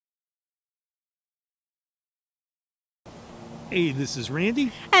Hey, this is Randy.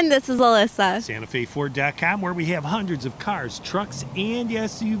 And this is Alyssa. SantaFeFord.com, where we have hundreds of cars, trucks, and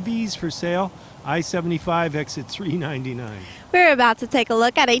SUVs for sale. I-75 exit 399. We're about to take a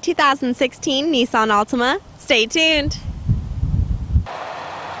look at a 2016 Nissan Altima. Stay tuned.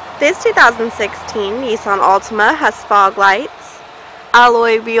 This 2016 Nissan Altima has fog lights,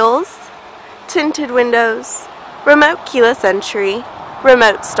 alloy wheels, tinted windows, remote keyless entry,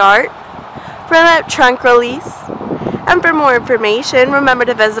 remote start, remote trunk release. And for more information, remember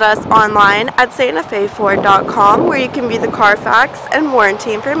to visit us online at SantaFeFord.com, where you can view the Carfax and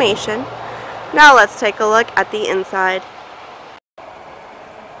warranty information. Now let's take a look at the inside.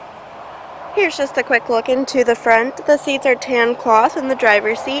 Here's just a quick look into the front. The seats are tan cloth and the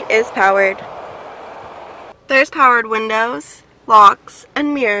driver's seat is powered. There's powered windows, locks,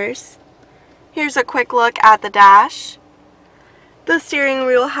 and mirrors. Here's a quick look at the dash. The steering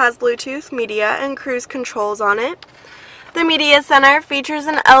wheel has Bluetooth, media, and cruise controls on it. The media center features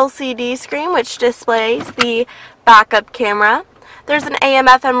an LCD screen which displays the backup camera. There's an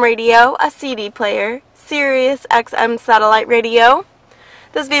AM/FM radio, a CD player, Sirius XM satellite radio.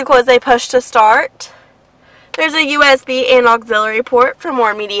 This vehicle is a push to start. There's a USB and auxiliary port for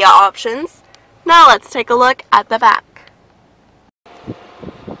more media options. Now let's take a look at the back.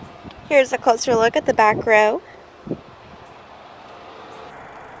 Here's a closer look at the back row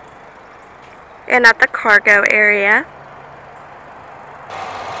and at the cargo area.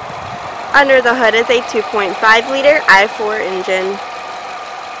 Under the hood is a 2.5-liter i4 engine.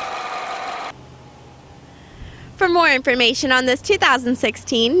 For more information on this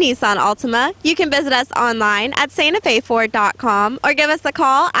 2016 Nissan Altima, you can visit us online at SantaFeFord.com or give us a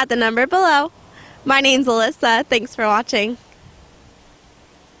call at the number below. My name's Alyssa. Thanks for watching.